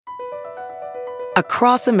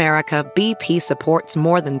Across America, BP supports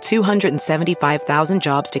more than 275,000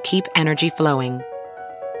 jobs to keep energy flowing.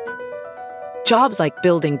 Jobs like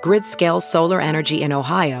building grid-scale solar energy in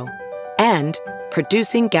Ohio and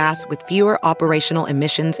producing gas with fewer operational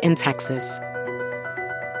emissions in Texas.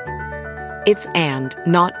 It's and,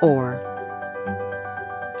 not or.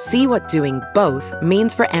 See what doing both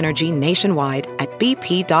means for energy nationwide at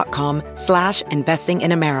bp.com/investing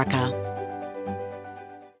in America.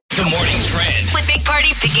 The Morning Trend With Big Party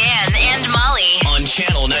began and Molly. on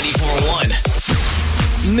Channel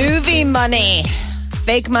 94.1. Movie money.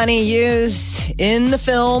 Fake money used in the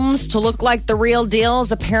films to look like the real deal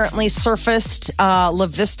has apparently surfaced. La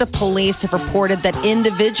Vista police have reported that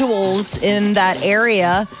individuals in that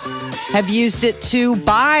area have used it to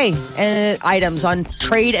buy items on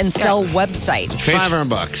trade and sell websites.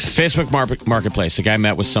 $500. Facebook Marketplace. The guy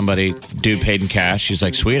met with somebody, dude paid in cash. He's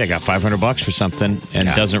like, sweet, I got $500 for something, and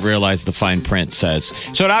doesn't realize the fine print says.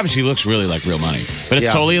 So it obviously looks really like real money, but it's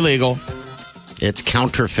totally illegal. It's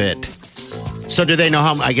counterfeit. So do they know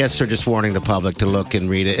how? I guess they're just warning the public to look and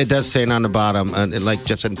read it. It does say on the bottom, like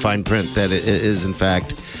just in fine print, that it is in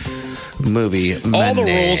fact movie money. All the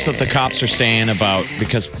rules that the cops are saying about,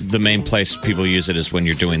 because the main place people use it is when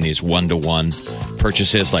you're doing these one-to-one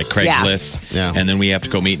purchases like Craigslist, and then we have to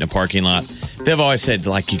go meet in a parking lot. They've always said,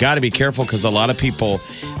 like, you got to be careful because a lot of people,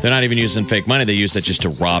 they're not even using fake money. They use that just to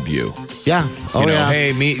rob you. Yeah. You know,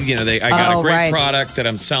 hey, I got a great product that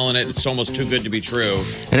I'm selling it. It's almost too good to be true.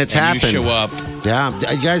 And it's happened. You show up. Yeah.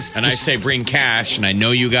 You guys. And I say, bring cash, and I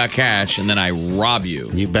know you got cash, and then I rob you.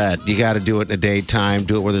 You bet. You got to do it in the daytime,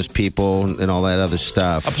 do it where there's people and all that other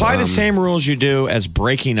stuff. Apply the same rules you do as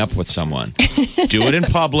breaking up with someone. Do it in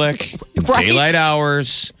public, daylight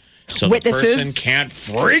hours, so Witnesses. the person can't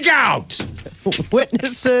freak out.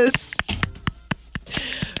 Witnesses.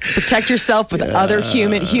 Protect yourself with other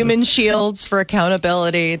human shields for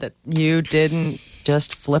accountability that you didn't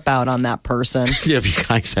just flip out on that person. Have you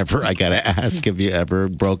guys ever, I got to ask, have you ever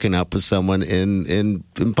broken up with someone in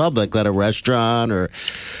public, at a restaurant or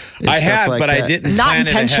I have, like but that? I didn't Not plan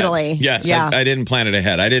intentionally. It ahead. Yes, Yeah. I didn't plan it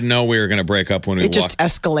ahead. I didn't know we were going to break up when we It just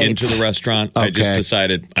walked escalates. into the restaurant. I just Okay.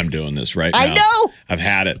 decided I'm doing this right now. I know. I've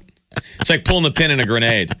had it. It's like pulling the pin in a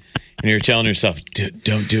grenade. And you're telling yourself,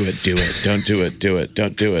 don't do it, do it, don't do it, do it,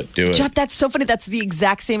 don't do it, do it. Jeff, that's so funny. That's the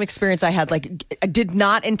exact same experience I had. Like, I did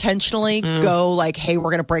not intentionally go like, hey, we're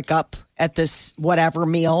going to break up at this whatever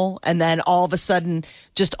meal. And then all of a sudden,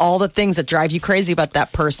 just all the things that drive you crazy about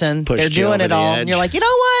that person, Pushed they're you doing over it the all. edge. And you're like, you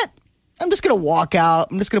know what? I'm just going to walk out.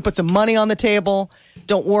 I'm just going to put some money on the table.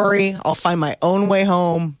 Don't worry. I'll find my own way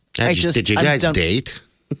home. Did you guys date?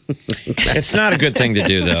 It's not a good thing to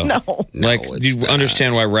do, though. No. Like, it's you not.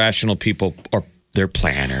 understand why rational people they're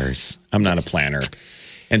planners. I'm not a planner.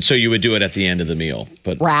 And so you would do it at the end of the meal.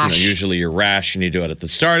 But Rash. usually you're rash and you do it at the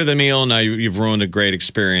start of the meal. Now you've ruined a great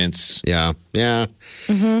experience. Yeah.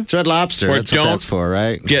 It's Red Lobster. Or That's what that's for,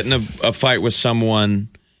 right? Get in a fight with someone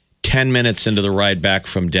 10 minutes into the ride back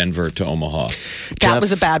from Denver to Omaha. That Jeff,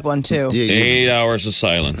 was a bad one, too. 8 hours of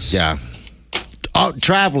silence. Yeah. Oh,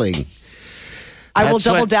 traveling. I will That's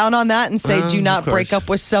double what- down on that and say do not of course. break up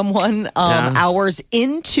with someone hours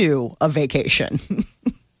into a vacation.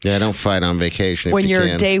 Yeah, don't fight on vacation if when you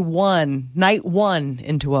you're can. night one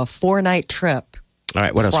into a 4-night trip. All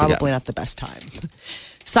right, what else we got? Probably not the best time.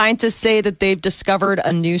 Scientists say that they've discovered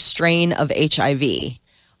a new strain of HIV.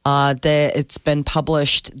 It's been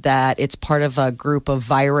published that it's part of a group of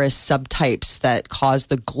virus subtypes that cause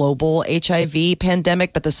the global HIV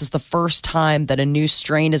pandemic, but this is the first time that a new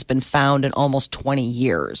strain has been found in almost 20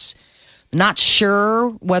 years. Not sure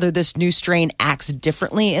whether this new strain acts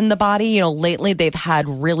differently in the body. You know, lately they've had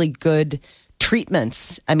really good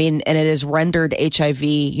treatments. I mean, and it has rendered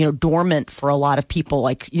HIV, dormant for a lot of people.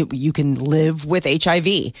 Like you can live with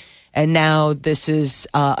HIV. And now this is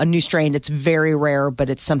a new strain. It's very rare, but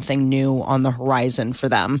it's something new on the horizon for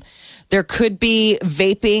them. There could be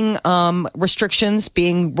vaping restrictions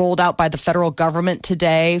being rolled out by the federal government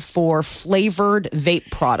today for flavored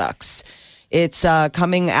vape products. It's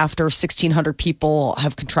coming after 1,600 people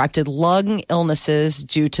have contracted lung illnesses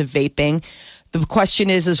due to vaping. The question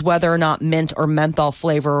is whether or not mint or menthol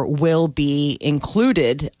flavor will be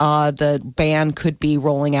included. The ban could be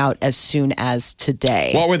rolling out as soon as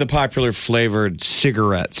today. What were the popular flavored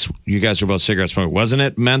cigarettes? You guys are both cigarette smokers. Wasn't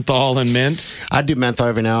it menthol and mint? I do menthol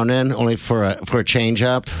every now and then, only for a change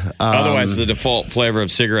up. Otherwise, the default flavor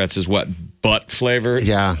of cigarettes is what? Butt flavored?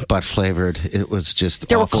 Yeah, butt flavored. It was just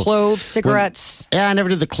There awful. were clove cigarettes. I never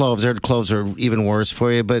did the cloves. The cloves are even worse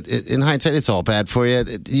for you, but in hindsight, it's all bad for you.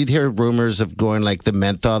 You'd hear rumors of going like the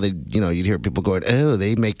menthol. You'd hear people going, "Oh,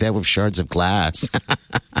 they make that with shards of glass."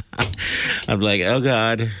 I'm like, oh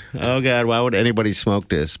God, why would anybody smoke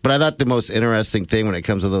this? But I thought the most interesting thing when it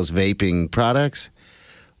comes to those vaping products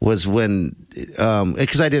was when,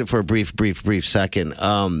 because I did it for a brief second,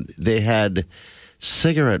 they had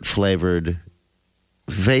cigarette flavored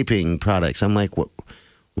vaping products. I'm like,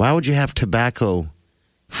 why would you have tobacco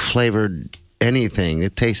flavored anything?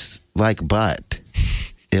 It tastes like butt.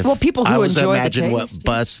 Well, people who enjoy the imagine taste.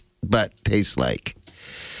 what butt tastes like.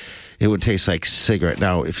 It would taste like cigarette.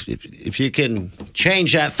 Now, if you can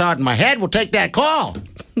change that thought in my head, we'll take that call.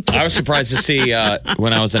 I was surprised to see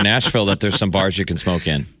when I was in Nashville that there's some bars you can smoke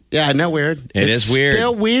in. Yeah, I know, weird. It's weird.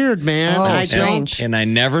 Still weird, man. Oh, I strange. don't. And I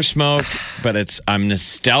never smoked, but I'm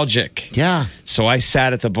nostalgic. Yeah. So I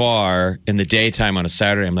sat at the bar in the daytime on a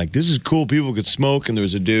Saturday. I'm like, this is cool. People could smoke. And there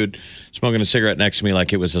was a dude smoking a cigarette next to me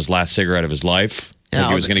like it was his last cigarette of his life. Yeah, Like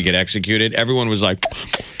he was going to get executed. Everyone was like,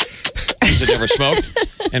 because they never smoked.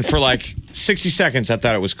 And for like 60 seconds, I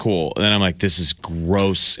thought it was cool. And then I'm like, this is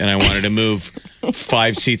gross. And I wanted to move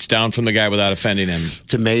 5 seats down from the guy without offending him.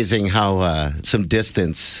 It's amazing how some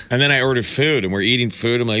distance. And then I ordered food and we're eating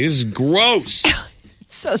food. I'm like, this is gross.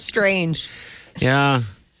 It's so strange. Yeah.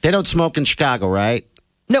 They don't smoke in Chicago, right?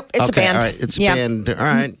 Nope, it's a band. All right. It's Yeah. banned. All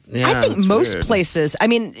right. Yeah, I think that's most weird. places. I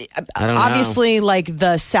mean, I don't obviously, like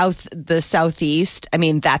the southeast. I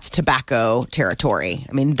mean, that's tobacco territory.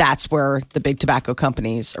 I mean, that's where the big tobacco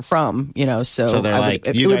companies are from. So they're like,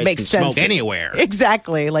 it you would guys make can sense smoke anywhere.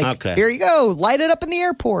 Exactly. Like, Okay. here you go, light it up in the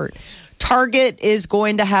airport. Target is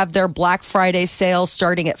going to have their Black Friday sale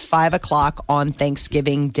starting at 5:00 on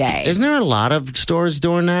Thanksgiving Day. Isn't there a lot of stores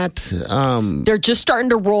doing that? They're just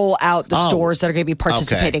starting to roll out the stores that are going to be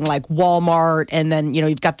participating, like Walmart. And then,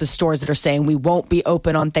 you've got the stores that are saying we won't be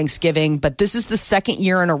open on Thanksgiving. But this is the second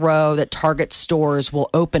year in a row that Target stores will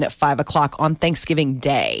open at 5:00 on Thanksgiving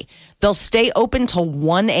Day. They'll stay open till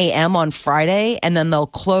 1 a.m. on Friday, and then they'll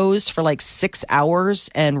close for like 6 hours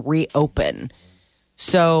and reopen.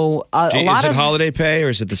 So a lot Is it of holiday pay or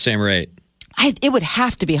is it the same rate? it would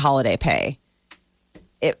have to be holiday pay.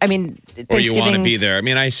 Or you want to be Thanksgiving's- there. I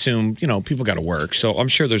mean, I assume, people got to work. So I'm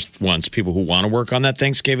sure there's people who want to work on that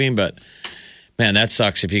Thanksgiving, but man, that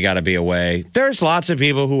sucks if you got to be away. There's lots of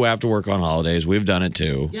people who have to work on holidays. We've done it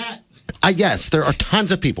too. Yeah. I guess there are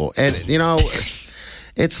tons of people. And,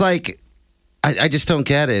 it's like, I just don't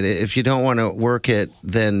get it. If you don't want to work it,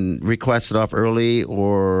 then request it off early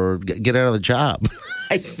or get out of the job.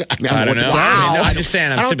 I don't know. I'm just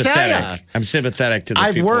saying, I'm I don't tell sympathetic. ya. I'm sympathetic to the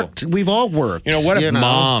I've people. worked. We've all worked. What if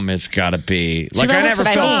mom has got to be like? that I would never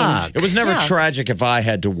felt suck. it was never Yeah. tragic if I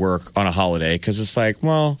had to work on a holiday because it's like,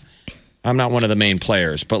 well, I'm not one of the main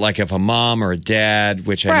players, but like if a mom or a dad,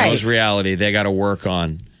 which I know is reality, they got to work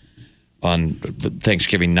on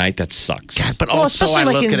Thanksgiving night. That sucks. But Well, also, especially I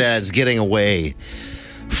like look in- at it as getting away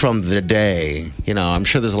from the day. I'm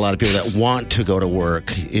sure there's a lot of people that want to go to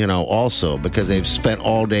work, also because they've spent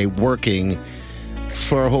all day working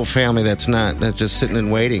for a whole family that's just sitting and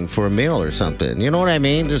waiting for a meal or something. You know what I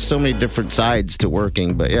mean? There's so many different sides to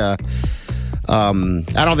working, but yeah. I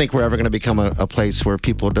don't think we're ever going to become a place where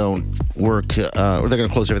people don't work, or they're going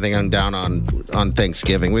to close everything down on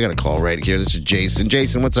Thanksgiving. We got a call right here. This is Jason.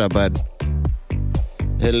 Jason, what's up, bud?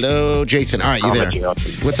 Hello, Jason. All right, you there?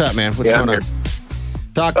 What's up, man? What's going on?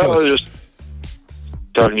 Talk to I was us. just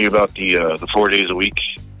talking to you about the 4 days a week.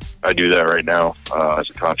 I do that right now as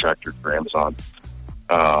a contractor for Amazon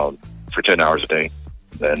for 10 hours a day.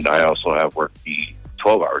 Then I also have worked the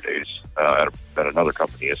 12-hour days at another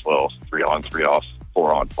company as well. 3 on, 3 off,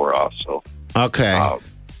 4 on, 4 off. So Okay. All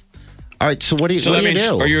right. So what do you, So what that do you means,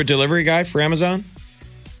 do? are you a delivery guy for Amazon?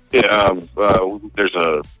 yeah, there's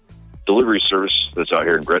a delivery service that's out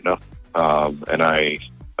here in Gretna, and I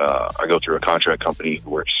go through a contract company who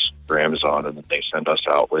works for Amazon, and then they send us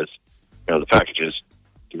out with the packages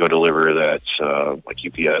to go deliver that like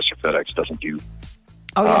UPS or FedEx doesn't do.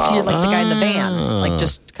 Oh, yeah, so you're like the guy in the van. Like,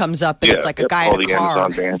 just comes up and it's like a guy all in a the car.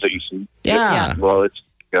 Amazon vans that you see. Yeah. Well,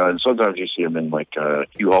 and sometimes you see them in like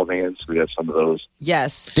U-Haul vans. We have some of those.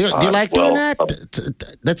 Yes. Do you like well, doing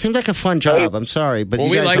that? That seems like a fun job. I'm sorry, but Well,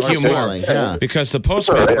 you we guys like are you more smiling. Yeah. because the It's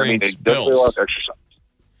postman all right. brings it's definitely a lot bills. of exercise.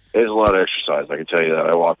 It is a lot of exercise. I can tell you that.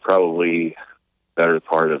 I walk probably better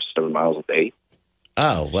part of 7 miles a day.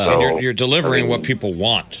 Oh, well. So- You're delivering I mean- what people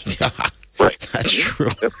want. Right. That's true.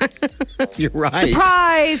 You're right.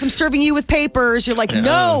 Surprise! I'm serving you with papers. You're like,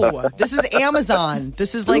 no, this is Amazon.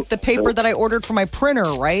 This is like the paper that I ordered for my printer,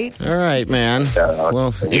 right? All right, man.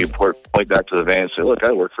 Well, And you point back to the van and say, look,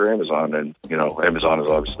 I work for Amazon. And, Amazon is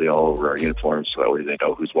obviously all over our uniforms, so that way they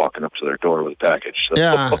know who's walking up to their door with a package. So.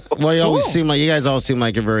 yeah. Well, you always Cool. you guys all seem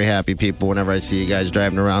like you're very happy people whenever I see you guys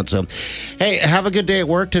driving around. So, hey, have a good day at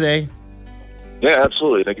work today. Yeah,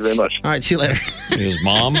 absolutely. Thank you very much. All right, see you later. His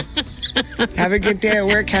mom. Have a good day at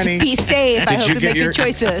work, honey. Be safe. I hope you you get make your- good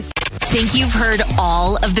choices. Think you've heard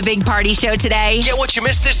all of the Big Party Show today? Get what you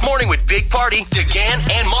missed this morning with Big Party, DeGan,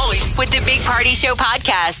 and Molly With the Big Party Show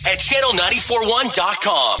podcast. at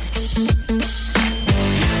channel941.com.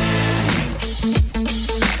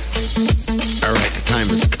 All right, the time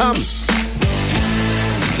has come.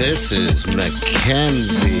 This is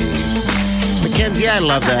Mackenzie. Mackenzie, I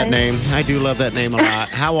love that name. I do love that name a lot.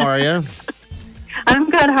 How are you? I'm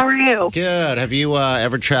good. How are you? Good. Have you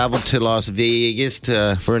ever traveled to Las Vegas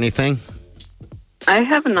for anything? I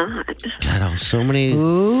have not. God, oh, so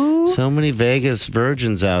many Vegas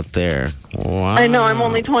virgins out there. Wow. I know I'm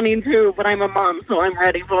only 22, but I'm a mom, so I'm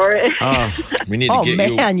ready for it. Oh, We need to Oh, get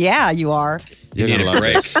man. Yeah, you are. you. you're You need gonna a love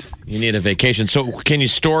break. this. You need a vacation. So, can you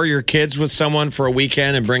store your kids with someone for a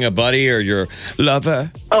weekend and bring a buddy or your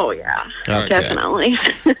lover? Oh, yeah. Okay. Definitely.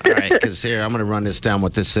 All right, because here, I'm going to run this down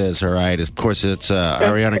what this is, all right? Of course, it's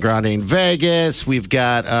Ariana Grande in Vegas. We've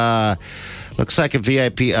got, looks like a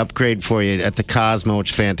VIP upgrade for you at the Cosmo,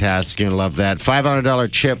 which is fantastic. You're going to love that. $500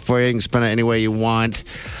 chip for you. You can spend it any way you want.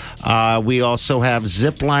 We also have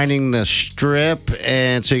zip lining the strip,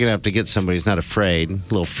 and so you're going to have to get somebody who's not afraid, a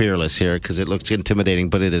little fearless here because it looks intimidating,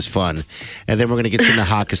 but it is fun. And then we're going to get you into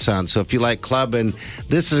Hakkasan. So if you like clubbing,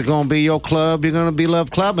 this is going to be your club you're going to be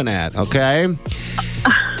love clubbing at, okay?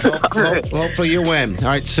 Hopefully you win. All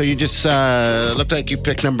right, so you just looked like you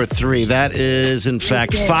picked number 3. That is, in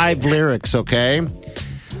fact, 5 lyrics, okay?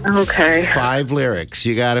 Okay. 5 lyrics.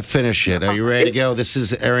 You got to finish it. Are you ready to go? This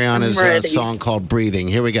is Ariana's I'm ready. song called Breathing.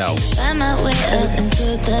 Here we go. Find my way up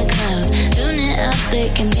into the clouds. Tuning out, they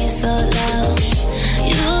can be so loud.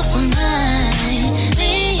 You remind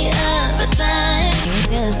me of a time.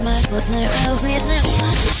 Yes, my wasn't rosy now.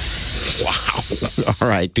 Wow. All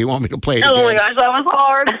right. Do you want me to play it again? Oh, my gosh, that was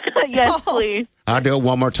hard. Yes, please. I'll do it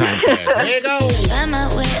one more time for you. Here you go. Find my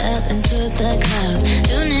way up into the clouds.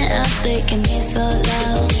 Tuning out, they can be so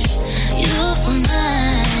loud. You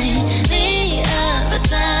remind me of a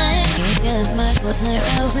time. Yes, my wasn't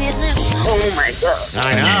rosy now. Oh, my God.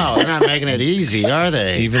 I know. They're not making it easy, are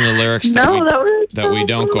they? Even the lyrics No, that was that we so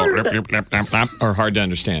don't go hard. lip, lip, lip, lip, lip, are hard to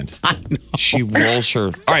understand. She rolls her.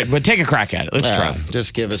 All right, but take a crack at it. Let's try.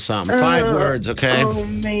 Just give us something. 5 words, okay? Oh,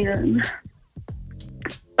 man.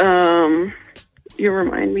 You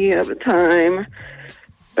remind me of a time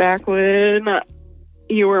back when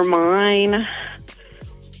you were mine.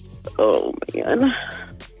 Oh, man.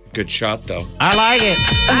 Good shot, though. I like it.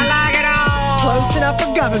 Close enough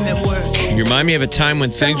for government work. You remind me of a time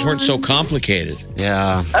when things weren't so complicated.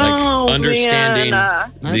 Yeah. Oh, Understanding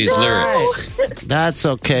man. these That's lyrics. That's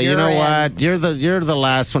okay. You know what? You're the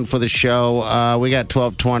last one for the show. We got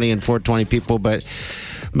 1220 and 420 people, but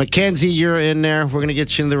Mackenzie, you're in there. We're gonna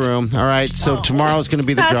get you in the room. All right. So tomorrow's gonna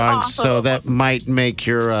be the That's drawing. awesome. So that might make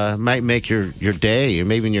your day, or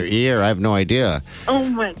maybe in your ear. I have no idea. Oh,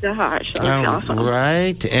 my gosh. That's awesome.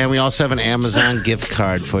 Right. And we also have an Amazon gift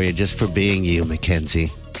card for you just for being you,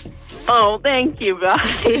 Mackenzie. Oh, thank you,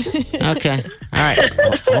 guys. Okay. All right.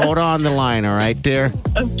 Hold on the line. All right, dear.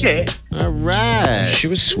 Okay. All right. She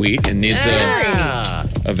was sweet and needs Yeah.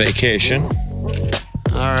 a vacation.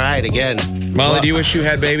 All right. Again. Molly, do you wish you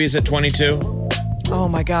had babies at 22? Oh,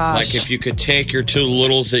 my gosh. Like if you could take your 2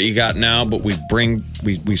 littles that you got now, but we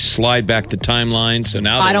slide back the timeline. So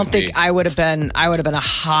now I don't think I would have been a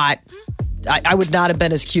hot. I would not have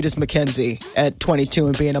been as cute as Mackenzie at 22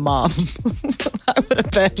 and being a mom. I would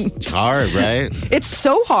have been. It's hard, right? It's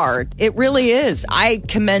so hard. It really is. I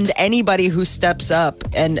commend anybody who steps up,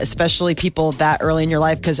 and especially people that early in your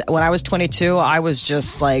life. Because when I was 22, I was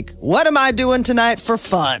just like, what am I doing tonight for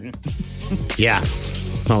fun? Yeah.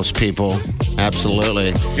 Most people.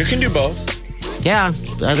 Absolutely. you can do both. Yeah.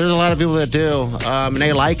 There's a lot of people that do. And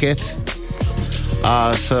they like it.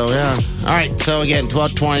 So, yeah. All right. So, again,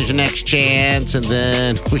 1220 is your next chance. And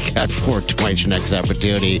then we got 420 is your next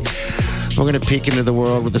opportunity. We're going to peek into the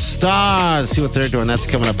world with the stars, see what they're doing. That's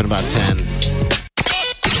coming up in about 10.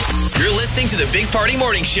 You're listening to the Big Party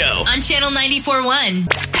Morning Show. On Channel 94.1.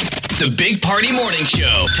 The Big Party Morning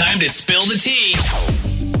Show. Time to spill the tea.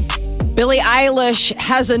 Billie Eilish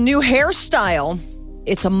has a new hairstyle.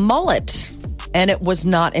 It's a mullet, and it was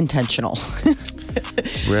not intentional.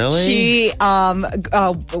 Really? She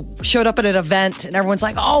showed up at an event, and everyone's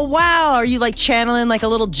like, "Oh wow, are you like channeling like a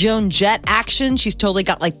little Joan Jett action?" She's totally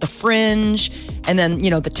got like the fringe, and then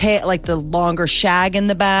the tail, like the longer shag in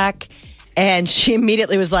the back. And she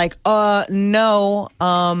immediately was like, no,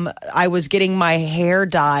 I was getting my hair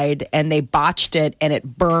dyed, and they botched it, and it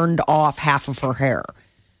burned off half of her hair."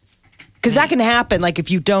 Because that can happen. Like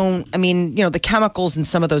if you don't, I mean, the chemicals in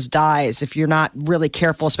some of those dyes, if you're not really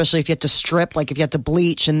careful, especially if you have to strip, like if you have to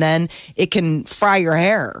bleach, and then it can fry your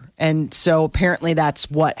hair. And so apparently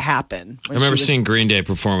that's what happened. I remember seeing Green Day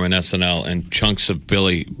perform on SNL, and chunks of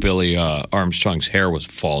Billy Armstrong's hair was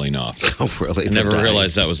falling off. Oh, really? I never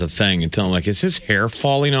realized that was a thing until I'm like, is his hair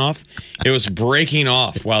falling off? It was breaking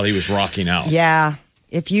off while he was rocking out. Yeah.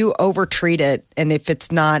 If you overtreat it, and if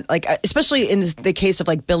it's not like, especially in the case of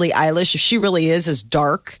like Billie Eilish, if she really is as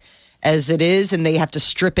dark as it is, and they have to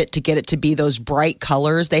strip it to get it to be those bright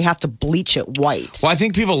colors, they have to bleach it white. Well, I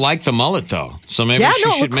think people like the mullet though, so maybe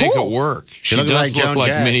she should make it work. She does look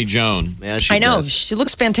like Mini Joan. Yeah, I know. She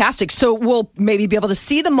looks fantastic. So we'll maybe be able to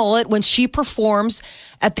see the mullet when she performs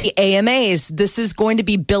at the AMAs. This is going to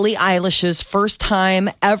be Billie Eilish's first time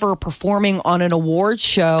ever performing on an award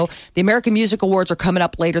show. The American Music Awards are coming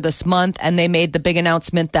up later this month, and they made the big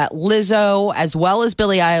announcement that Lizzo, as well as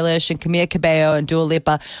Billie Eilish and Camila Cabello and Dua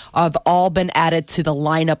Lipa, have all been added to the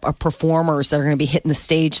lineup of performers that are going to be hitting the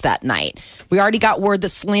stage that night. We already got word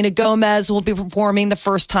that Selena Gomez will be performing the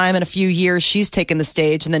first time in a few years. She's taken the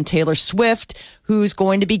stage. And then Taylor Swift, who's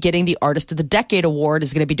going to be getting the Artist of the Decade award,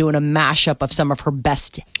 is going to be doing a mashup of some of her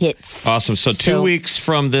best hits. Awesome. So 2 weeks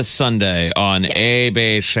from this Sunday on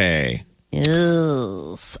ABC.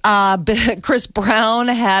 Yes. Chris Brown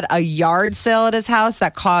had a yard sale at his house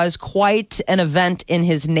that caused quite an event in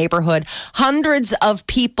his neighborhood. Hundreds of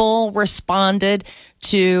people responded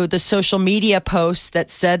to the social media posts that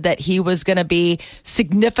said that he was going to be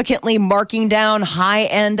significantly marking down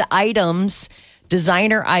high-end items,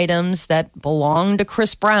 designer items that belong to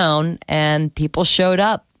Chris Brown, and people showed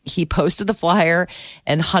up. He posted the flyer,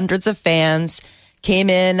 and hundreds of fans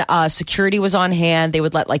came in. Security was on hand. They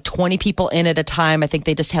would let like 20 people in at a time. I think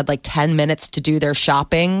they just had like 10 minutes to do their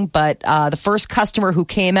shopping. But the first customer who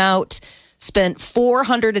came out spent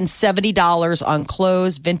 $470 on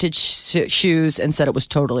clothes, vintage shoes, and said it was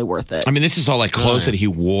totally worth it. I mean, this is all like clothes that he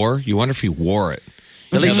wore. You wonder if he wore it.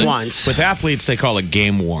 At least once. With athletes, they call it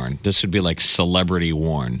game worn. This would be like celebrity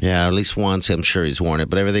worn. Yeah, at least once. I'm sure he's worn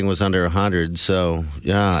it, but everything was under 100. So,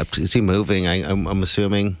 yeah, is he moving? I'm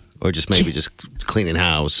assuming. Or just maybe just cleaning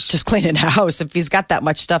house. Just cleaning house. If he's got that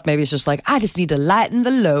much stuff, maybe it's just like, I just need to lighten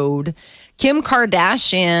the load. Kim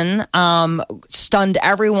Kardashian stunned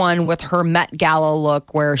everyone with her Met Gala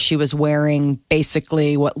look, where she was wearing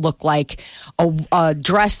basically what looked like a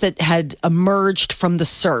dress that had emerged from the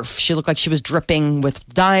surf. She looked like she was dripping with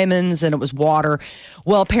diamonds, and it was water.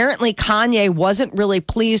 Well, apparently Kanye wasn't really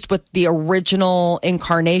pleased with the original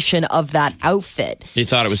incarnation of that outfit. He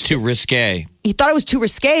thought it was too risque. He thought it was too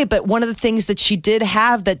risque, but one of the things that she did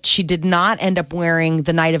have that she did not end up wearing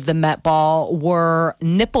the night of the Met Ball were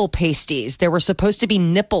nipple pasties. There were supposed to be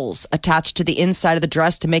nipples attached to the inside of the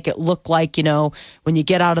dress to make it look like, when you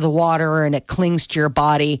get out of the water and it clings to your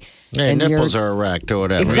body. Hey, nipples are erect or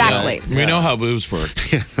whatever. Exactly. We know how boobs work.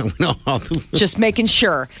 We know how just making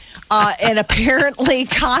sure. And apparently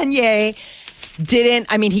Kanye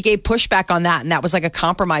he gave pushback on that, and that was like a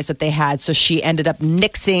compromise that they had. So she ended up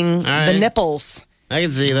nixing the nipples. I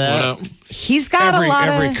can see that. Well, he's got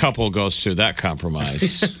every couple goes through that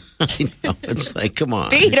compromise. I know. It's like, come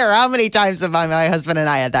on. Peter, how many times have my husband and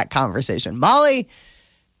I had that conversation? Molly,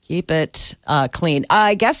 keep it clean.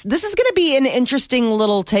 I guess this is going to be an interesting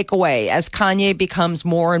little takeaway as Kanye becomes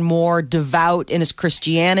more and more devout in his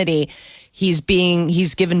Christianity. He's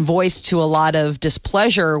given voice to a lot of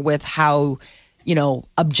displeasure with how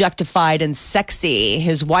objectified and sexy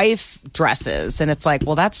his wife dresses. And it's like,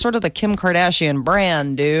 well, that's sort of the Kim Kardashian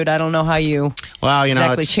brand, dude. I don't know how you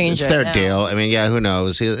exactly change it's it. their now. deal. I mean, yeah, who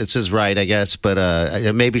knows? It's his right, I guess.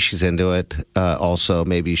 But maybe she's into it also.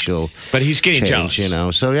 Maybe she'll But he's getting change,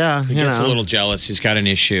 jealous. So, yeah. He gets a little jealous. He's got an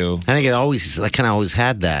issue. I think I kind of always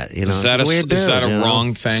had that. Is that a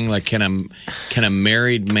wrong thing? Like, can a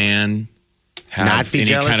married man have not be any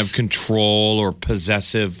jealous? kind of control or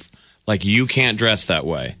possessive? Like, you can't dress that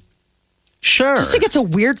way. Sure. I just think it's a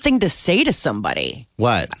weird thing to say to somebody.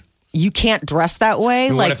 What? You can't dress that way?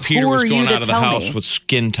 And like, what if Peter who was are going you to out of the tell house me? with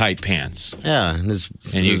skin-tight pants? Yeah. And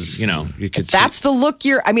you could see. That's the look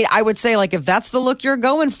I would say, like, if that's the look you're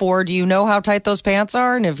going for, do you know how tight those pants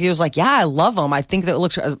are? And if he was like, yeah, I love them, I think that it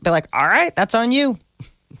looks, I'd be like, all right, that's on you.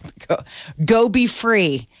 Go be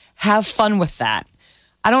free. Have fun with that.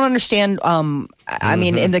 I don't understand. I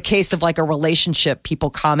mean, in the case of like a relationship,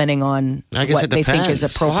 people commenting on what they think is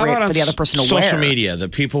appropriate for the other person to wear. Social media, the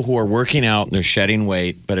people who are working out and they're shedding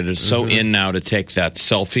weight, but it is so in now to take that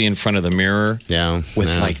selfie in front of the mirror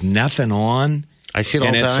with like nothing on. I see it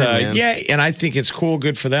all the time. And I think it's cool,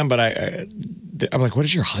 good for them. But I'm like, what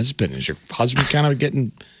is your husband? Is your husband kind of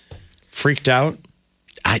getting freaked out?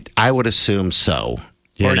 I would assume so.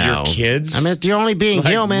 Or your kids? I mean, you're only being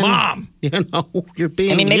human. Mom. You know, you're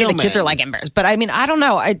being maybe human. the kids are like embarrassed, but I mean, I don't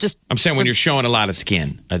know. I'm saying when you're showing a lot of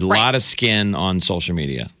skin, lot of skin on social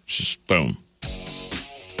media, it's just boom.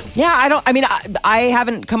 Yeah, I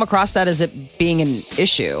haven't come across that as it being an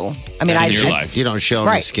issue. I mean, in your life. You don't show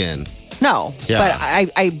any skin. No, Yeah.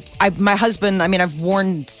 but my husband, I mean, I've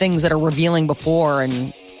worn things that are revealing before,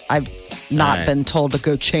 and I've not been told to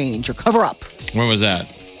go change or cover up. When was that?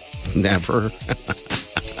 Never.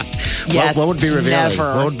 Yes. What would be revealing?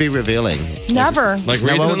 Never. What would be revealing? Never. Like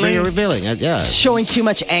Now, what would recently? be revealing? Yeah. Showing too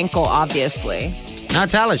much ankle, obviously. Now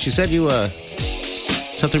tell us. You said you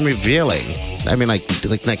something revealing. I mean, like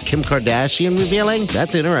Kim Kardashian revealing.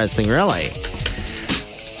 That's interesting, really.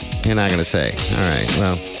 You're not gonna say. All right.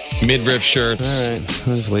 Well. Midriff shirts. All right.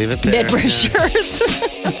 We'll just leave it there. Midriff shirts.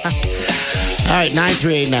 All right.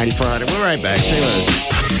 938-9400. We're right back. Stay with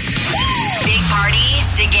us. Big Party,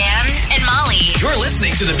 DeGan, and Molly You're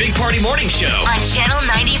listening to the Big Party Morning Show on Channel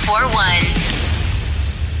 94.1.